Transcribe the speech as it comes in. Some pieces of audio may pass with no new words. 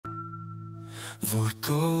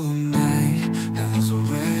𝕊𝕐𝕞 has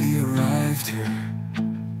already arrived here.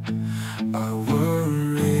 I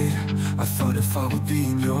worried, I thought if I would be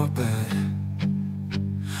in your bed.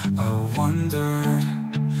 I wondered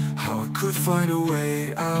how I could find a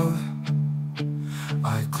way out.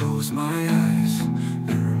 I closed my eyes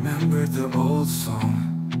and remembered the old song.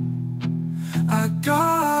 I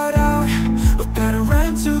got out of bed and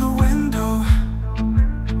ran to the window.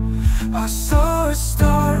 I saw a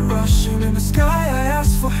star rushing in the sky. I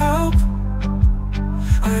asked for help.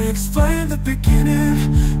 I explained the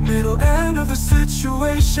beginning, middle, end of the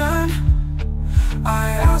situation. I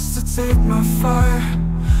asked to take my fire,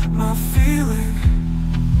 my feeling.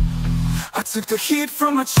 I took the heat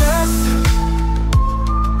from my chest.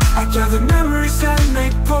 I gathered memories and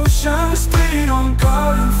made potions, sprayed on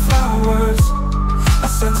garden flowers. I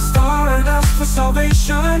sent a star and asked for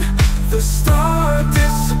salvation. The star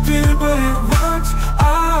disappeared, but it worked.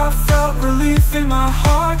 I felt relief in my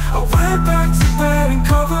heart. I went back to bed and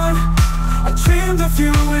covered. I dreamed of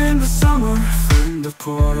you in the summer. In the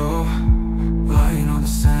Porto, lying on the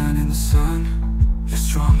sand in the sun. Your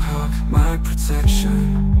strong hug, my protection.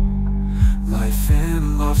 Life in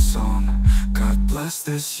a love song. God bless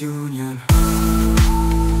this union.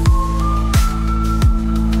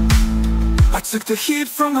 I took the heat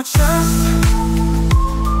from my chest.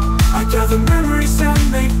 I gathered memories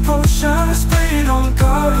and made potions, sprayed on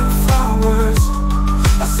garden flowers.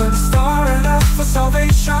 I sent a star and asked for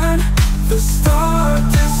salvation. The star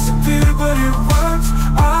disappeared, but it worked.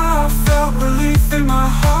 I felt relief in my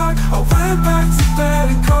heart. I went back to bed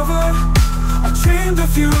and covered. I dreamed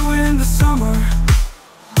of you in the summer.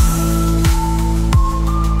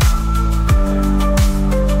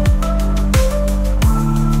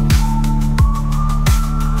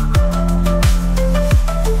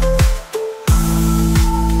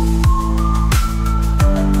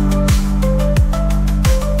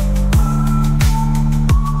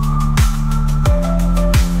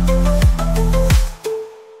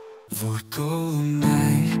 𝕊𝕐𝕞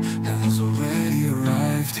has already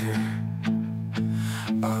arrived here.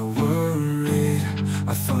 I worried,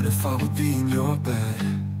 I thought if I would be in your bed.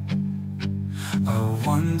 I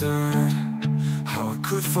wondered how I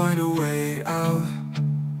could find a way out.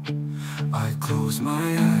 I closed my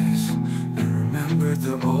eyes and remembered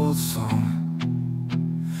the old song.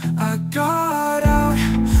 I got out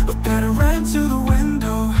of bed and ran to the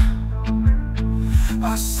window.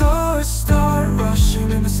 I saw a star rushing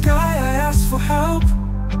in the sky. I asked for help.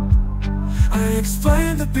 I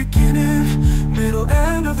explained the beginning, middle,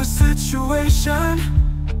 end of the situation.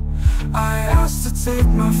 I asked to take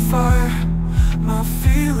my fire, my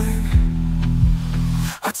feeling.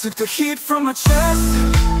 I took the heat from my chest.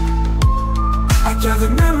 I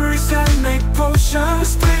gathered memories and made potions,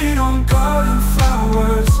 sprayed on garden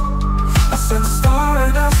flowers. I sent a star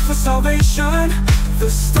and asked for salvation. The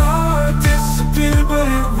star disappeared, but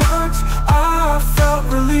it worked. I felt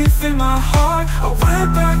relief in my heart. I went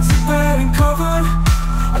back to bed and covered.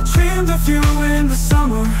 I dreamed of you in the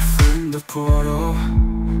summer. In the Porto,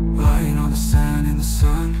 lying on the sand in the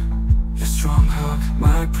sun. Your strong hug,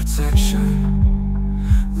 my protection.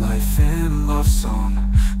 Life in a love song.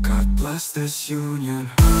 God bless this union.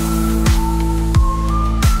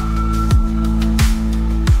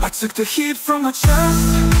 I took the heat from my chest.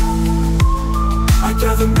 I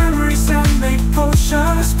gathered memories and made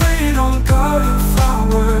potions, sprayed on garden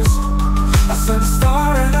flowers. I sent a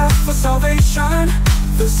star and asked for salvation.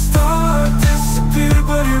 The star disappeared,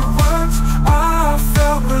 but it worked. I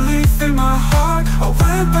felt relief in my heart. I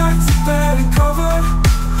went back to bed and covered.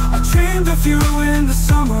 I dreamed of you